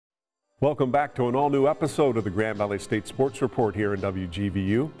Welcome back to an all-new episode of the Grand Valley State Sports Report here in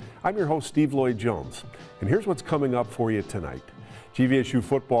WGVU. I'm your host, Steve Lloyd-Jones, and here's what's coming up for you tonight. GVSU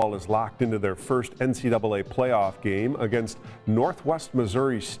Football is locked into their first NCAA playoff game against Northwest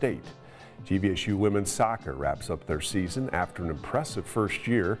Missouri State. GVSU Women's Soccer wraps up their season after an impressive first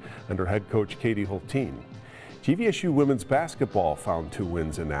year under head coach Katie Hulteen. GVSU Women's Basketball found 2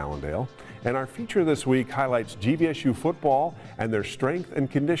 wins in Allendale. And our feature this week highlights GVSU Football and their strength and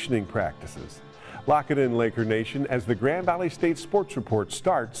conditioning practices. Lock it in, Laker Nation, as the Grand Valley State Sports Report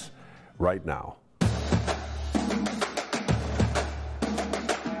starts right now.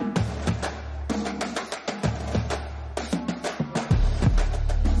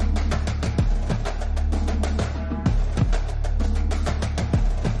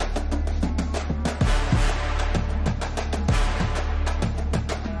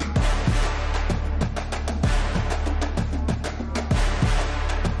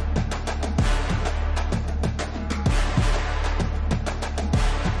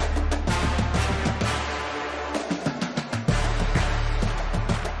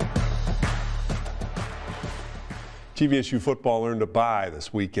 GVSU Football earned a bye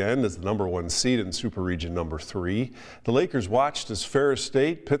this weekend as the #1 seed in Super Region #3. The Lakers watched as Ferris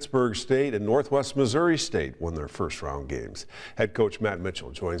State, Pittsburgh State, and Northwest Missouri State won their first-round games. Head coach Matt Mitchell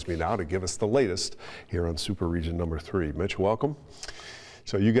joins me now to give us the latest here on Super Region #3. Mitch, welcome.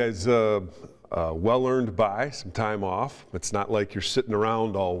 So you guys well-earned bye, some time off. It's not like you're sitting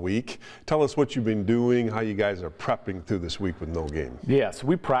around all week. Tell us what you've been doing, how you guys are prepping through this week with no game. Yeah, so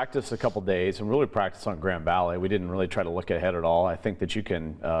we practiced a couple days and really practiced on Grand Valley. We didn't really try to look ahead at all. I think that you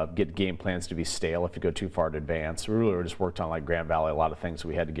can get game plans to be stale if you go too far in advance. We really just worked on, like Grand Valley, a lot of things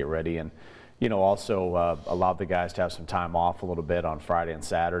we had to get ready, and also allowed the guys to have some time off a little bit on Friday and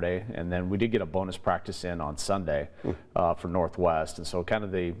Saturday. And then we did get a bonus practice in on Sunday for Northwest. And so kind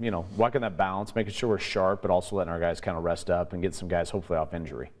of the, walking that balance, making sure we're sharp, but also letting our guys kind of rest up and get some guys hopefully off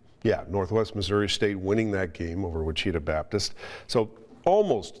injury. Yeah, Northwest Missouri State winning that game over Wichita Baptist. So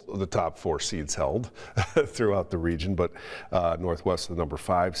almost the top 4 seeds held throughout the region, but Northwest the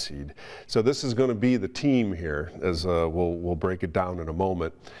 #5 seed. So this is going to be the team here, as we'll break it down in a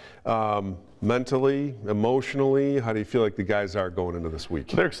moment. Mentally, emotionally, how do you feel like the guys are going into this week?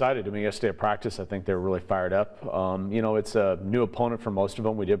 They're excited. I mean, yesterday at practice, I think they're really fired up. It's a new opponent for most of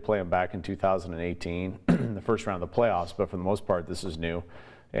them. We did play them back in 2018, in the first round of the playoffs, but for the most part, this is new.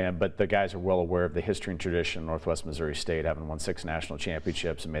 But the guys are well aware of the history and tradition of Northwest Missouri State, having won 6 national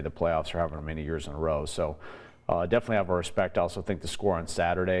championships and made the playoffs for however many years in a row. So definitely have our respect. I also think the score on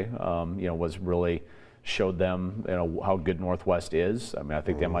Saturday, was really showed them how good Northwest is. I mean, I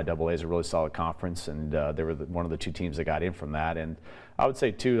think the MIAA is a really solid conference, and they were one of the 2 teams that got in from that. And I would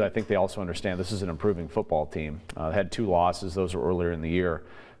say, too, I think they also understand this is an improving football team. They had 2 losses. Those were earlier in the year.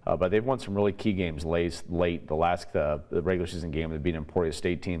 But they've won some really key games late. The regular season game, they beat an Emporia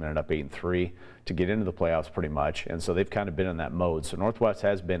State team and ended up 8-3 to get into the playoffs pretty much. And so they've kind of been in that mode. So Northwest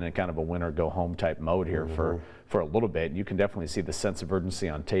has been in kind of a winner-go-home type mode here for a little bit. You can definitely see the sense of urgency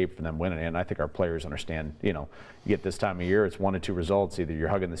on tape for them winning. And I think our players understand, you get this time of year, it's 1 of 2 results. Either you're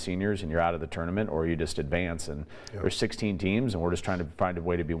hugging the seniors and you're out of the tournament, or you just advance. And there's 16 teams, and we're just trying to find a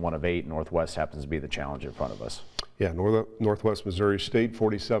way to be 1 of 8. Northwest happens to be the challenge in front of us. Yeah, Northwest Missouri State,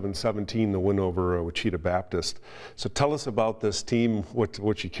 47-17, the win over Wichita Baptist. So tell us about this team,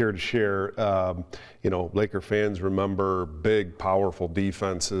 what you care to share. Laker fans remember big, powerful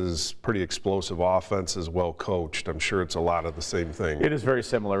defenses, pretty explosive offenses, well coached. I'm sure it's a lot of the same thing. It is very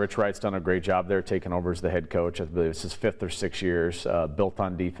similar. Rich Wright's done a great job there, taking over as the head coach. I believe it's his 5th or 6th years, built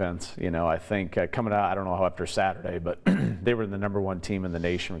on defense. I think coming out, I don't know how after Saturday, but they were the #1 team in the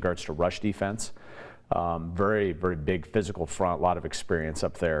nation in regards to rush defense. Very, very big physical front, a lot of experience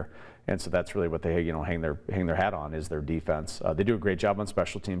up there. And so that's really what they hang their hat on, is their defense. They do a great job on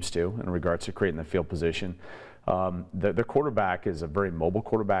special teams too in regards to creating the field position. Their quarterback is a very mobile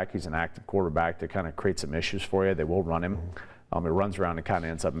quarterback. He's an active quarterback that kind of creates some issues for you. They will run him. He runs around and kind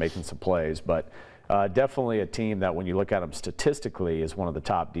of ends up making some plays. But definitely a team that, when you look at them statistically, is one of the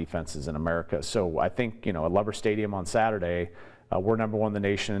top defenses in America. So I think, at Lover Stadium on Saturday, we're #1 in the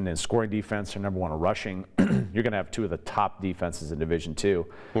nation in scoring defense, or #1 in rushing. You're going to have 2 of the top defenses in Division II.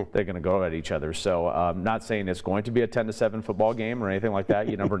 They're going to go at each other. So I'm not saying it's going to be a 10-7 football game or anything like that.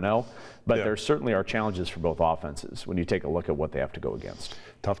 You never know. But there certainly are challenges for both offenses when you take a look at what they have to go against.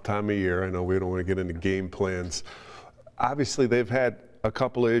 Tough time of year. I know we don't want to get into game plans. Obviously, they've had a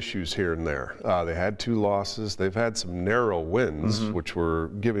couple of issues here and there. They had 2 losses. They've had some narrow wins, which were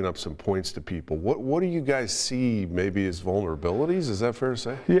giving up some points to people. What do you guys see maybe as vulnerabilities? Is that fair to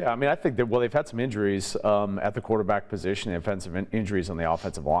say? Yeah, I mean, I think that, well, they've had some injuries at the quarterback position. They've had some injuries on the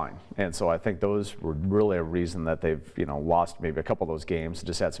offensive line. And so I think those were really a reason that they've, lost maybe a couple of those games,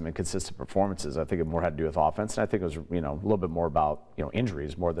 just had some inconsistent performances. I think it more had to do with offense. And I think it was, a little bit more about,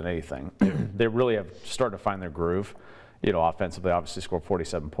 injuries more than anything. They really have started to find their groove. Offensively, obviously scored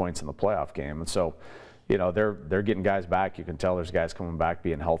 47 points in the playoff game. And so, they're getting guys back. You can tell there's guys coming back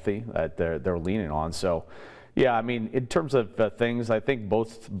being healthy that they're leaning on. So, yeah, I mean, in terms of things, I think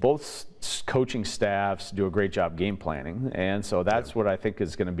both coaching staffs do a great job game planning. And so that's what I think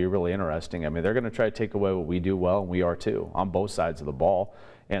is going to be really interesting. I mean, they're going to try to take away what we do well, and we are too, on both sides of the ball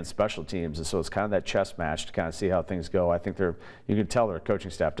and special teams. And so it's kind of that chess match to kind of see how things go. I think you can tell their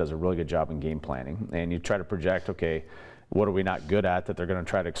coaching staff does a really good job in game planning. And you try to project, okay, what are we not good at that they're going to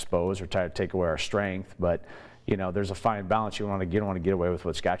try to expose or try to take away our strength? But, there's a fine balance. You don't want to get away with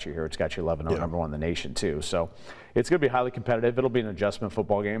what's got you here. It's got you 11-0, number 1 in the nation, too. So it's going to be highly competitive. It'll be an adjustment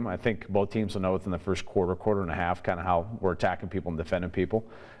football game. I think both teams will know within the first quarter and a half, kind of how we're attacking people and defending people.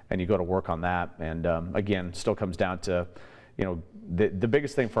 And you go to work on that. And, again, still comes down to, the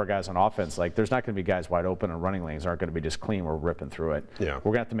biggest thing for our guys on offense, like there's not going to be guys wide open and running lanes aren't going to be just clean. We're ripping through it. Yeah.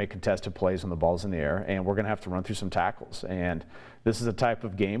 We're going to have to make contested plays when the ball's in the air, and we're going to have to run through some tackles. And this is a type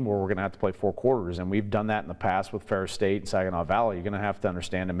of game where we're going to have to play 4 quarters, and we've done that in the past with Ferris State and Saginaw Valley. You're going to have to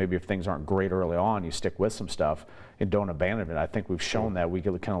understand that maybe if things aren't great early on, you stick with some stuff and don't abandon it. I think we've shown that we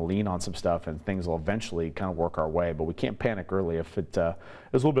can kind of lean on some stuff and things will eventually kind of work our way, but we can't panic early. If it is a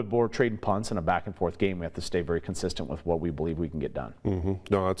little bit more trading punts in a back and forth game, we have to stay very consistent with what we believe we can get done.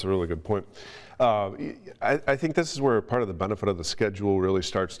 No, that's a really good point. I think this is where part of the benefit of the schedule really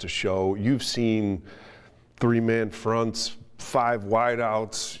starts to show. You've seen 3-man fronts, 5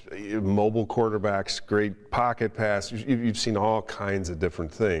 wideouts, mobile quarterbacks, great pocket pass. You've seen all kinds of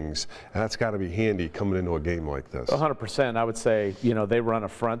different things, and that's got to be handy coming into a game like this. 100%. I would say, they run a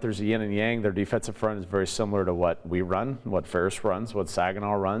front. There's a yin and yang. Their defensive front is very similar to what we run, what Ferris runs, what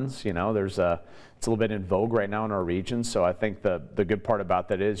Saginaw runs. It's a little bit in vogue right now in our region. So I think the good part about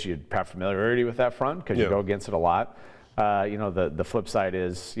that is you have familiarity with that front because you go against it a lot. The flip side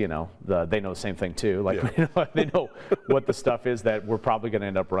is, they know the same thing too. Like, they know what the stuff is that we're probably going to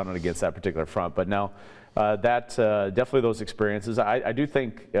end up running against that particular front. But no, definitely those experiences. I do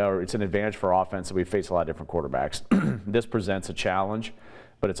think it's an advantage for offense that we face a lot of different quarterbacks. This presents a challenge,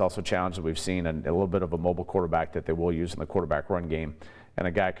 but it's also a challenge that we've seen a little bit of a mobile quarterback that they will use in the quarterback run game. And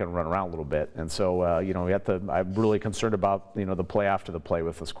a guy can run around a little bit. And so, I'm really concerned about, the play after the play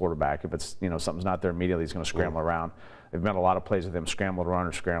with this quarterback. If it's, something's not there immediately, he's going to scramble around. They've met a lot of plays with him scrambling to run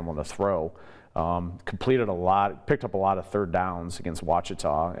or scrambling to throw. Completed a lot, picked up a lot of 3rd downs against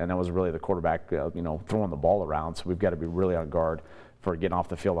Ouachita, and that was really the quarterback, throwing the ball around. So we've got to be really on guard for getting off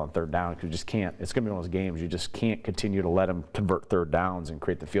the field on 3rd down because you just can't. It's going to be one of those games you just can't continue to let them convert 3rd downs and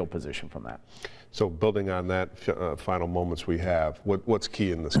create the field position from that. So building on that final moments we have, what's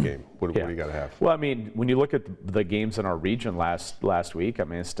key in this game? What do you got to have? Well, I mean, when you look at the games in our region last week, I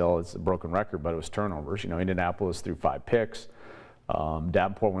mean, it's a broken record, but it was turnovers. Indianapolis threw 5 picks.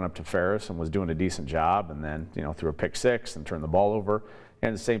 Davenport went up to Ferris and was doing a decent job, and then threw a pick 6 and turned the ball over.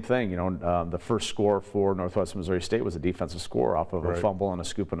 And the same thing, the first score for Northwest Missouri State was a defensive score off of a fumble and a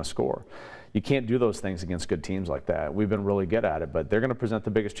scoop and a score. You can't do those things against good teams like that. We've been really good at it, but they're going to present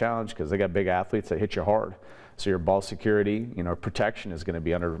the biggest challenge because they got big athletes that hit you hard. So your ball security, protection is going to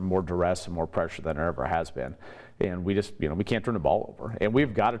be under more duress and more pressure than it ever has been. And we just, we can't turn the ball over. And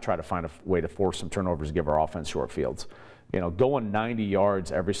we've got to try to find a way to force some turnovers to give our offense short fields. Going 90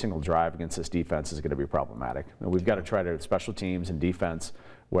 yards every single drive against this defense is going to be problematic. And we've got to try to, special teams and defense,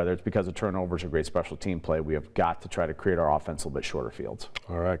 whether it's because of turnovers or great special team play, we have got to try to create our offense a little bit shorter fields.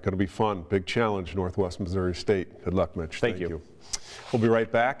 All right, going to be fun. Big challenge, Northwest Missouri State. Good luck, Mitch. Thank you. We'll be right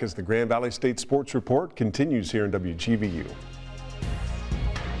back as the Grand Valley State Sports Report continues here in WGVU.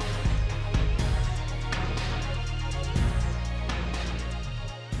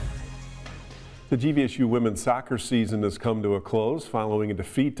 The GVSU women's soccer season has come to a close following a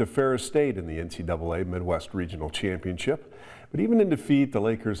defeat to Ferris State in the NCAA Midwest Regional Championship. But even in defeat, the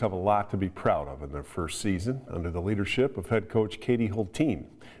Lakers have a lot to be proud of in their first season under the leadership of head coach Katie Hulteen,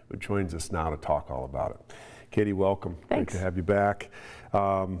 who joins us now to talk all about it. Katie, welcome. Thanks. Great to have you back.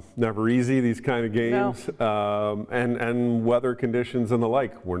 Never easy, these kind of games. No. And weather conditions and the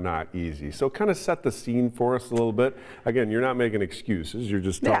like were not easy. So kind of set the scene for us a little bit. Again, you're not making excuses. You're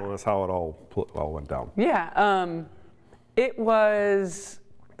just telling us how it all went down. Yeah. It was,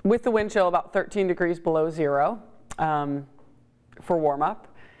 with the wind chill, about 13 degrees below zero. for warm up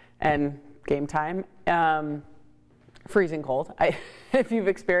and game time. Freezing cold. If you've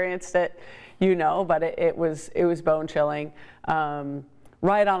experienced it, you know, but it was bone chilling.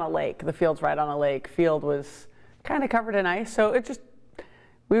 Right on a lake. The field's right on a lake. Field was kind of covered in ice, so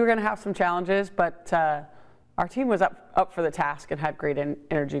we were going to have some challenges, but our team was up for the task and had great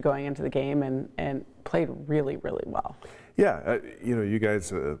energy going into the game and played really, really well. Yeah, you know, you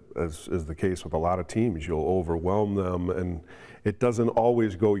guys, as is the case with a lot of teams, you'll overwhelm them, and it doesn't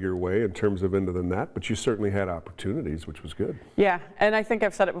always go your way in terms of into the net, but you certainly had opportunities, which was good. Yeah, and I think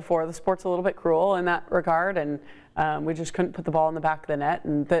I've said it before, the sport's a little bit cruel in that regard, and we just couldn't put the ball in the back of the net,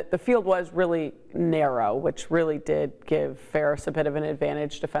 and the field was really narrow, which really did give Ferris a bit of an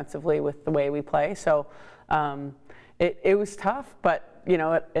advantage defensively with the way we play. So it was tough, but you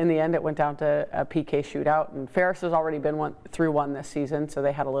know, in the end, it went down to a PK shootout, and Ferris has already been through one this season, so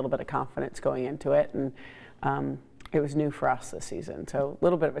they had a little bit of confidence going into it, and it was new for us this season, so a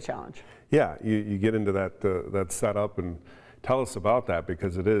little bit of a challenge. Yeah, you get into that setup, and tell us about that,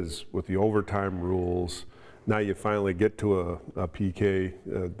 because it is with the overtime rules. Now you finally get to a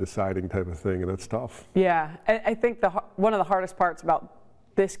PK deciding type of thing, and it's tough. Yeah, I think one of the hardest parts about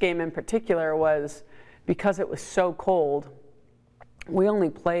this game in particular was because it was so cold. We only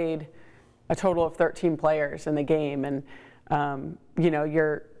played a total of 13 players in the game, and you know,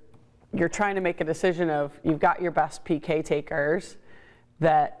 you're trying to make a decision of, you've got your best PK takers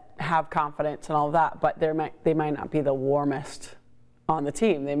that have confidence and all of that, but they might not be the warmest on the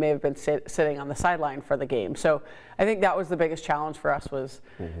team. They may have been sitting on the sideline for the game. So I think that was the biggest challenge for us was,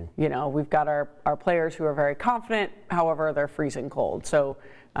 you know, we've got our players who are very confident, however, they're freezing cold. So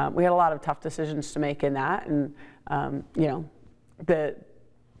we had a lot of tough decisions to make in that, and you know,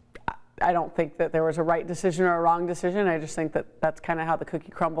 I don't think that there was a right decision or a wrong decision. I just think that that's kind of how the cookie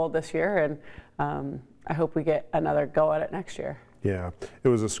crumbled this year, and I hope we get another go at it next year. Yeah, it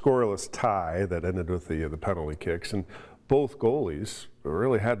was a scoreless tie that ended with the penalty kicks, and both goalies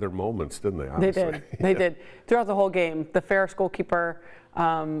really had their moments, didn't they? Honestly. They did. They did. Throughout the whole game, the Ferris goalkeeper,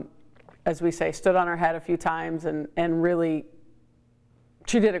 as we say, stood on her head a few times and really,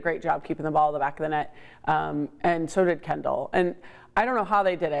 she did a great job keeping the ball in the back of the net, and so did Kendall. And I don't know how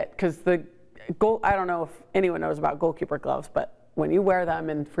they did it, because I don't know if anyone knows about goalkeeper gloves, but when you wear them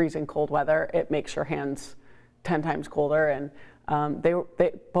in freezing cold weather, it makes your hands 10 times colder, and they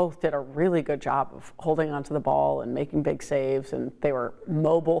both did a really good job of holding onto the ball and making big saves, and they were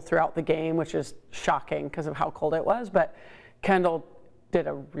mobile throughout the game, which is shocking because of how cold it was, but Kendall did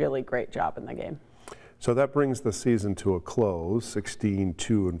a really great job in the game. So that brings the season to a close,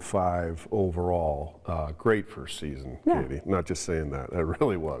 16-2-5 overall. Great first season, yeah. Katie. Not just saying that, it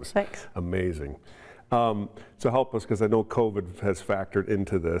really was. Thanks. Amazing. So help us, because I know COVID has factored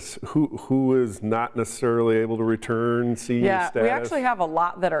into this. Who is not necessarily able to return, senior status? Yeah, we actually have a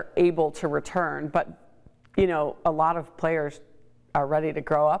lot that are able to return, but you know, a lot of players are ready to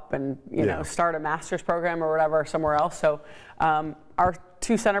grow up and you know, start a master's program or whatever somewhere else. So our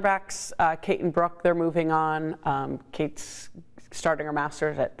two center backs, Kate and Brooke, they're moving on. Kate's starting her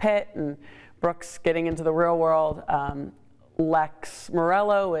master's at Pitt, and Brooke's getting into the real world. Lex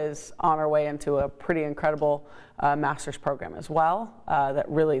Morello is on her way into a pretty incredible master's program as well. That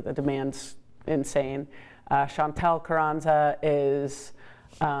really, the demand's insane. Chantel Carranza is,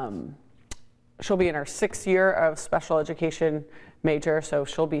 she'll be in her 6th year of special education major, so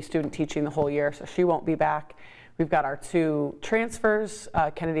she'll be student teaching the whole year, so she won't be back. We've got our 2 transfers,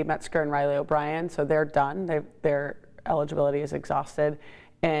 Kennedy Metzger and Riley O'Brien, so they're done. Their eligibility is exhausted.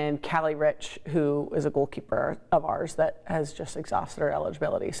 And Callie Rich, who is a goalkeeper of ours that has just exhausted her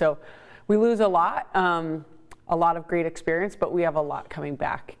eligibility. So we lose a lot of great experience, but we have a lot coming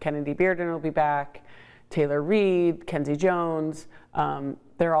back. Kennedy Bearden will be back, Taylor Reed, Kenzie Jones,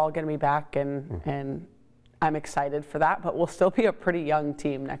 they're all going to be back, and I'm excited for that, but we'll still be a pretty young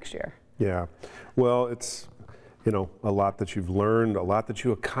team next year. Yeah, well, it's, you know, a lot that you've learned, a lot that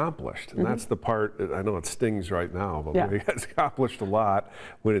you accomplished, and that's the part, I know it stings right now, but you guys accomplished a lot.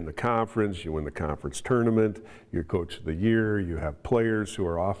 Winning the conference, you win the conference tournament, you're coach of the year, you have players who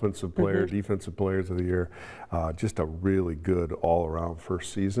are offensive players, defensive players of the year, just a really good all-around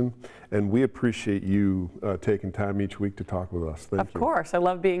first season, and we appreciate you taking time each week to talk with us. Thank you. Of course, I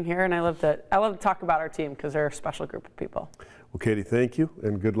love being here, and I love to talk about our team because they're a special group of people. Well, Katie, thank you,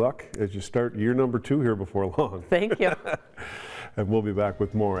 and good luck as you start year number 2 here before long. Thank you. And we'll be back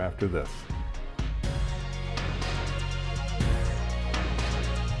with more after this.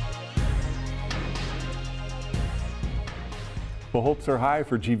 Well, hopes are high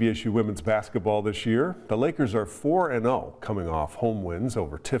for GVSU women's basketball this year. The Lakers are 4-0, coming off home wins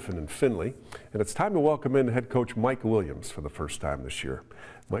over Tiffin and Findlay. And it's time to welcome in head coach Mike Williams for the first time this year.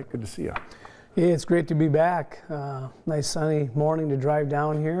 Mike, good to see you. Yeah, it's great to be back. Nice sunny morning to drive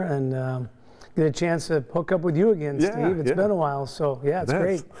down here and get a chance to hook up with you again, Steve. It's been a while, so yeah, it's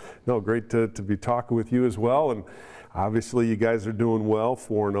great. No, great to be talking with you as well. And obviously, you guys are doing well,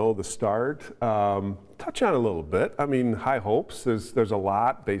 4-0 the start. Touch on it a little bit. I mean, high hopes. There's a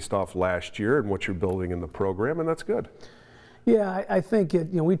lot based off last year and what you're building in the program, and that's good. Yeah, I think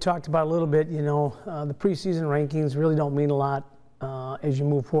we talked about a little bit. The preseason rankings really don't mean a lot as you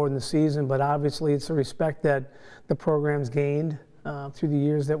move forward in the season, but obviously it's the respect that the program's gained through the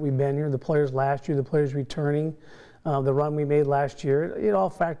years that we've been here. The players last year, the players returning, the run we made last year. It all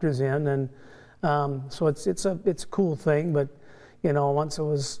factors in, and so it's a cool thing, but once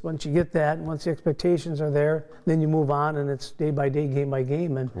you get that, and once the expectations are there, then you move on, and it's day by day, game by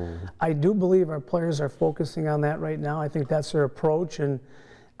game. And I do believe our players are focusing on that right now. I think that's their approach, and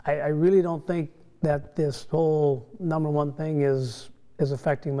I really don't think that this whole number one thing is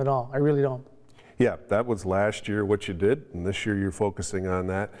affecting them at all. I really don't. Yeah, that was last year what you did, and this year you're focusing on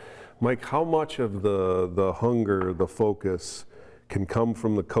that. Mike, how much of the hunger, the focus can come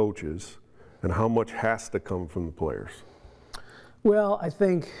from the coaches, and how much has to come from the players? Well, I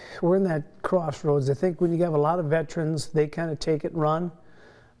think we're in that crossroads. I think when you have a lot of veterans, they kind of take it and run.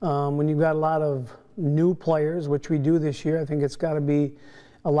 When you've got a lot of new players, which we do this year, I think it's got to be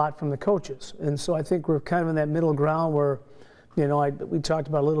a lot from the coaches. And so I think we're kind of in that middle ground where, we talked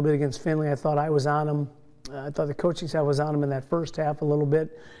about a little bit against Findlay. I thought I was on them. I thought the coaching staff was on them in that first half a little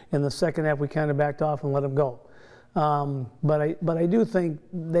bit. In the second half, we kind of backed off and let them go. But I do think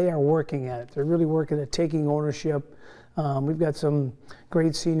they are working at it. They're really working at taking ownership. We've got some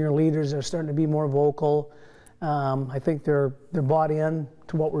great senior leaders that are starting to be more vocal. I think they're bought in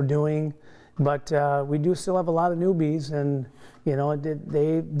to what we're doing, but we do still have a lot of newbies, and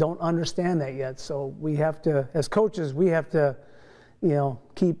they don't understand that yet. So we have to, as coaches, we have to,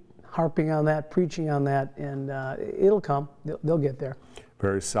 keep harping on that, preaching on that, and it'll come. They'll get there.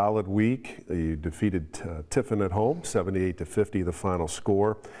 Very solid week. You defeated Tiffin at home, 78-50, the final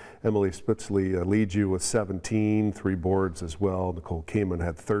score. Emily Spitzley leads you with 17, 3 boards as well. Nicole Kamen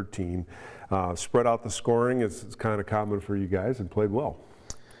had 13. Spread out the scoring. It's kind of common for you guys, and played well.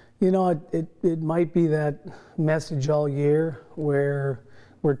 It might be that message all year where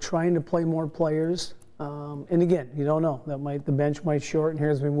we're trying to play more players. And again, you don't know. The bench might shorten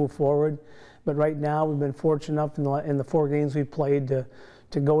here as we move forward. But right now, we've been fortunate enough in the 4 games we've played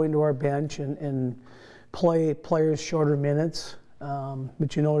to go into our bench and play players shorter minutes.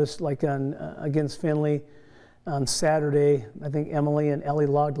 But you notice, like against Findlay on Saturday, I think Emily and Ellie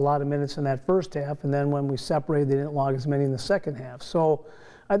logged a lot of minutes in that first half, and then when we separated, they didn't log as many in the second half. So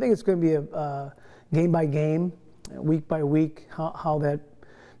I think it's going to be a game by game, week by week, how that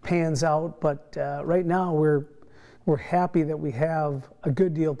pans out. But right now, we're happy that we have a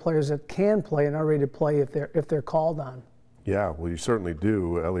good deal of players that can play and are ready to play if they're called on. Yeah, well, you certainly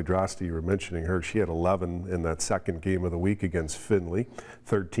do. Ellie Droste, you were mentioning her. She had 11 in that second game of the week against Findlay,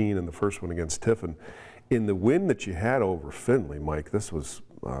 13 in the first one against Tiffin. In the win that you had over Findlay, Mike, this was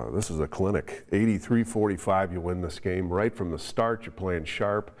a clinic. 83-45, you win this game. Right from the start, you're playing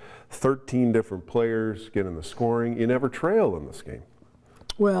sharp. 13 different players getting the scoring. You never trail in this game.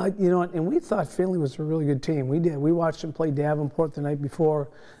 Well, and we thought Findlay was a really good team. We did. We watched them play Davenport the night before.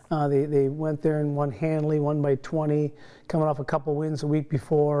 They went there and won handily, won by 20, coming off a couple wins the week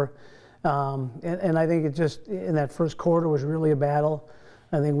before. And I think it just, in that first quarter, was really a battle.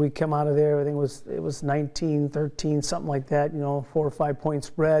 I think we come out of there, I think it was 19-13, something like that, 4 or 5 point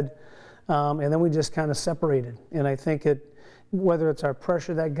spread. And then we just kind of separated. And I think whether it's our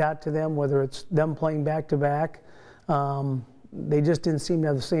pressure that got to them, whether it's them playing back-to-back, they just didn't seem to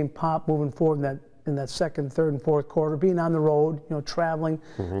have the same pop moving forward in that second, third, and fourth quarter. Being on the road, traveling,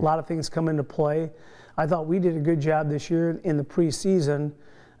 a lot of things come into play. I thought we did a good job this year in the preseason.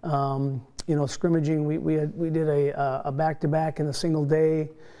 Scrimmaging. We did a back-to-back in a single day.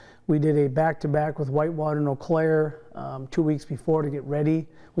 We did a back-to-back with Whitewater and Eau Claire 2 weeks before to get ready.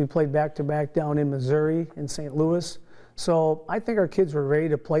 We played back-to-back down in Missouri, in St. Louis. So I think our kids were ready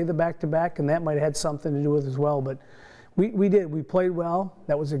to play the back-to-back, and that might have had something to do with it as well. But we did. We played well.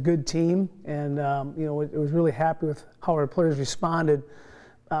 That was a good team, and it was really happy with how our players responded.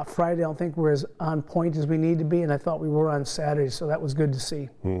 Friday, I don't think we're as on point as we need to be, and I thought we were on Saturday, so that was good to see.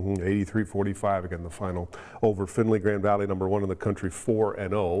 83-45, again, the final over Findlay. Grand Valley, #1 in the country,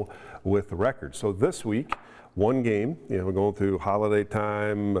 4-0 with the record. So this week, one game. We're going through holiday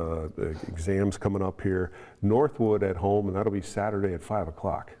time, exams coming up here. Northwood at home, and that'll be Saturday at 5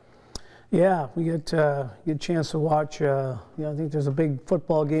 o'clock. Yeah, we get a chance to watch. I think there's a big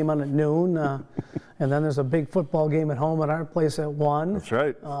football game on at noon, and then there's a big football game at home at our place at 1. That's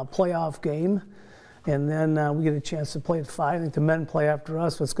right. Playoff game, and then we get a chance to play at 5. I think the men play after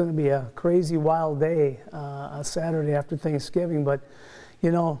us, so it's going to be a crazy, wild day on Saturday after Thanksgiving. But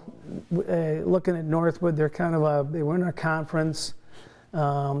looking at Northwood, they're they were in our conference.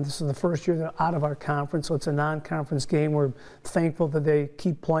 This is the first year they're out of our conference, so it's a non-conference game. We're thankful that they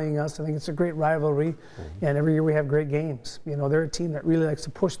keep playing us. I think it's a great rivalry, and every year we have great games. They're a team that really likes to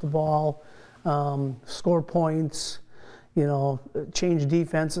push the ball, score points, change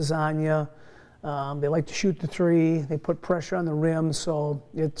defenses on you. They like to shoot the 3. They put pressure on the rim, so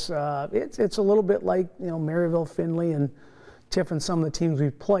it's a little bit like Maryville, Findlay, and Tiff and some of the teams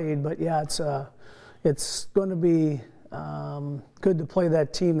we've played. But yeah, it's going to be good to play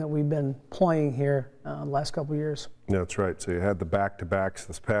that team that we've been playing here the last couple of years. That's right. So you had the back-to-backs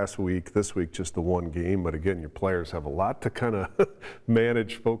this past week. This week, just the one game. But again, your players have a lot to kind of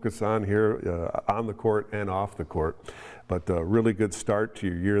manage, focus on here on the court and off the court. But a really good start to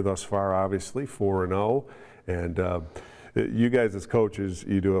your year thus far, obviously, 4-0. And you guys as coaches,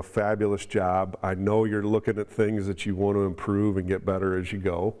 you do a fabulous job. I know you're looking at things that you want to improve and get better as you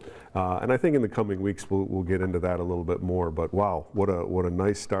go. And I think in the coming weeks we'll get into that a little bit more. But wow, what a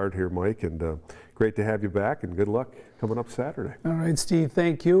nice start here, Mike, and great to have you back, and good luck coming up Saturday. All right, Steve,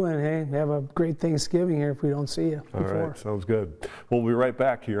 thank you, and hey, have a great Thanksgiving here if we don't see you before. All right, sounds good. We'll be right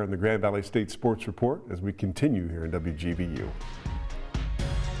back here on the Grand Valley State Sports Report as we continue here in WGVU.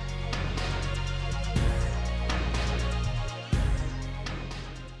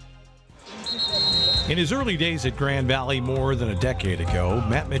 In his early days at Grand Valley more than a decade ago,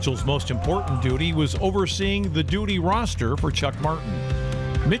 Matt Mitchell's most important duty was overseeing the duty roster for Chuck Martin.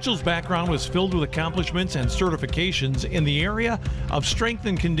 Mitchell's background was filled with accomplishments and certifications in the area of strength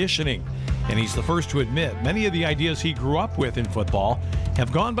and conditioning, and he's the first to admit many of the ideas he grew up with in football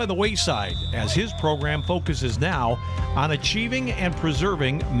have gone by the wayside as his program focuses now on achieving and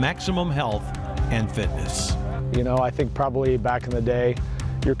preserving maximum health and fitness. I think probably back in the day,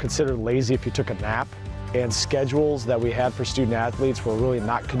 you're considered lazy if you took a nap, and schedules that we had for student athletes were really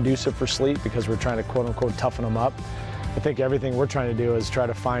not conducive for sleep because we're trying to quote unquote toughen them up. I think everything we're trying to do is try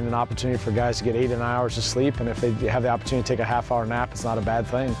to find an opportunity for guys to get 8 to 9 hours of sleep, and if they have the opportunity to take a half-hour nap, it's not a bad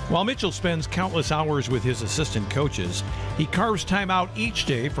thing. While Mitchell spends countless hours with his assistant coaches, he carves time out each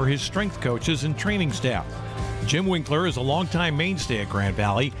day for his strength coaches and training staff. Jim Winkler is a longtime mainstay at Grand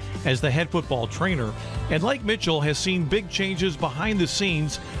Valley as the head football trainer, and like Mitchell, has seen big changes behind the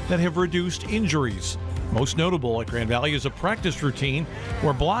scenes that have reduced injuries. Most notable at Grand Valley is a practice routine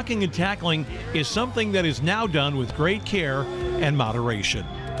where blocking and tackling is something that is now done with great care and moderation.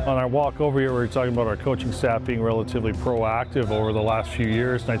 On our walk over here, we were talking about our coaching staff being relatively proactive over the last few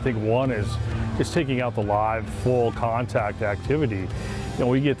years, and I think one is taking out the live, full contact activity.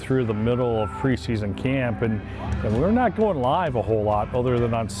 We get through the middle of preseason camp, and we're not going live a whole lot other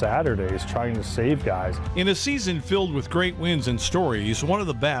than on Saturdays trying to save guys. In a season filled with great wins and stories, one of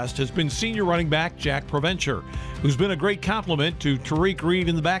the best has been senior running back Jack Provencher, who's been a great compliment to Tariq Reed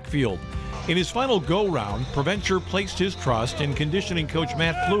in the backfield. In his final go-round, Provencher placed his trust in conditioning coach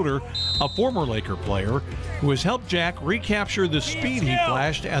Matt Fluter, a former Laker player, who has helped Jack recapture the speed he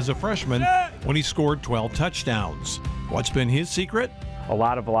flashed as a freshman when he scored 12 touchdowns. What's been his secret? A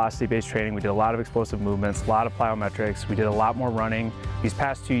lot of velocity-based training. We did a lot of explosive movements, a lot of plyometrics. We did a lot more running. These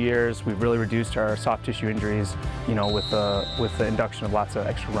past 2 years, we've really reduced our soft tissue injuries, with the induction of lots of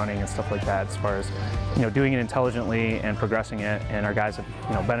extra running and stuff like that, as far as, doing it intelligently and progressing it, and our guys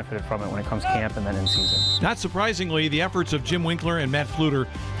have, benefited from it when it comes to camp and then in season. Not surprisingly, the efforts of Jim Winkler and Matt Fluter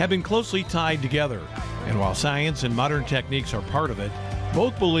have been closely tied together. And while science and modern techniques are part of it,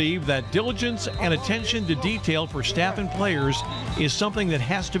 both believe that diligence and attention to detail for staff and players is something that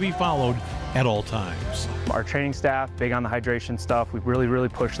has to be followed at all times. Our training staff, big on the hydration stuff. We've really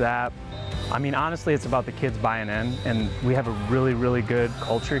pushed that. I mean, honestly, it's about the kids buying in, and we have a really good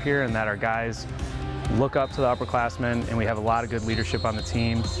culture here, in that our guys look up to the upperclassmen, and we have a lot of good leadership on the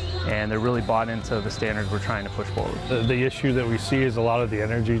team, and they're really bought into the standards we're trying to push forward. The issue that we see is a lot of the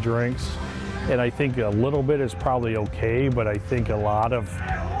energy drinks. And I think a little bit is probably okay, but I think a lot of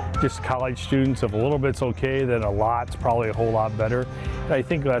just college students, if a little bit's okay, then a lot's probably a whole lot better. And I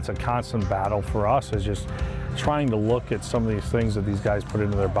think that's a constant battle for us, is just trying to look at some of these things that these guys put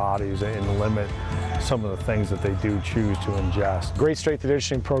into their bodies and limit some of the things that they do choose to ingest. Great strength and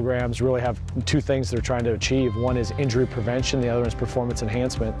conditioning programs really have two things they're trying to achieve. One is injury prevention, the other is performance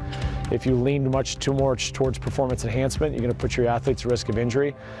enhancement. If you lean too much towards performance enhancement, you're going to put your athletes at risk of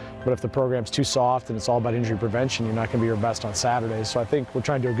injury. But if the program's too soft and it's all about injury prevention, you're not going to be your best on Saturdays. So I think we're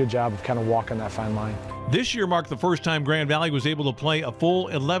trying to do a good job of kind of walking that fine line. This year marked the first time Grand Valley was able to play a full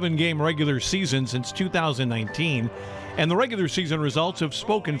 11-game regular season since 2019, and the regular season results have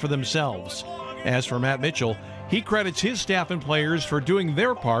spoken for themselves. As for Matt Mitchell, he credits his staff and players for doing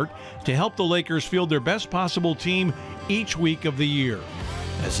their part to help the Lakers field their best possible team each week of the year.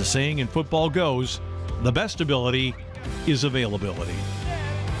 As the saying in football goes, the best ability is availability.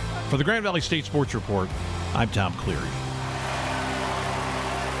 For the Grand Valley State Sports Report, I'm Tom Cleary.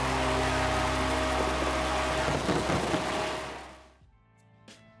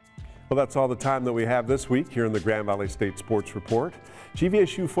 Well, that's all the time that we have this week here in the Grand Valley State Sports Report.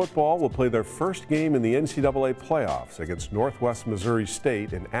 GVSU Football will play their first game in the NCAA playoffs against Northwest Missouri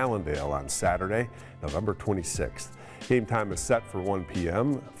State in Allendale on Saturday, November 26th. Game time is set for 1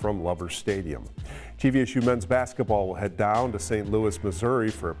 p.m. from Lovers Stadium. GVSU men's basketball will head down to St. Louis,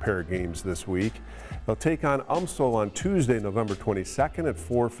 Missouri for a pair of games this week. They'll take on UMSL on Tuesday, November 22nd at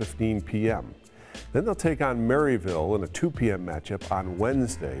 4:15 p.m. Then they'll take on Maryville in a 2 p.m. matchup on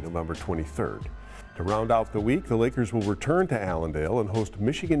Wednesday, November 23rd. To round out the week, the Lakers will return to Allendale and host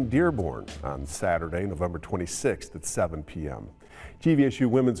Michigan Dearborn on Saturday, November 26th at 7 p.m. GVSU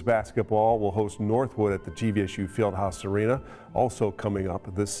women's basketball will host Northwood at the GVSU Fieldhouse Arena, also coming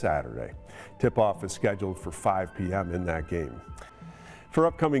up this Saturday. Tip-off is scheduled for 5 p.m. in that game. For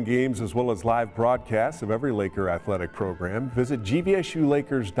upcoming games as well as live broadcasts of every Laker athletic program, visit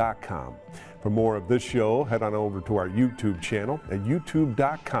GVSULakers.com. For more of this show, head on over to our YouTube channel at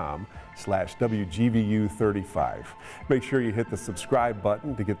youtube.com/WGVU35. Make sure you hit the subscribe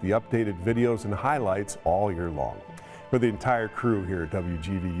button to get the updated videos and highlights all year long. For the entire crew here at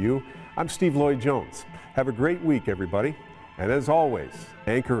WGVU, I'm Steve Lloyd Jones. Have a great week, everybody. And as always,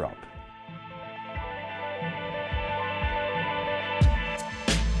 anchor up.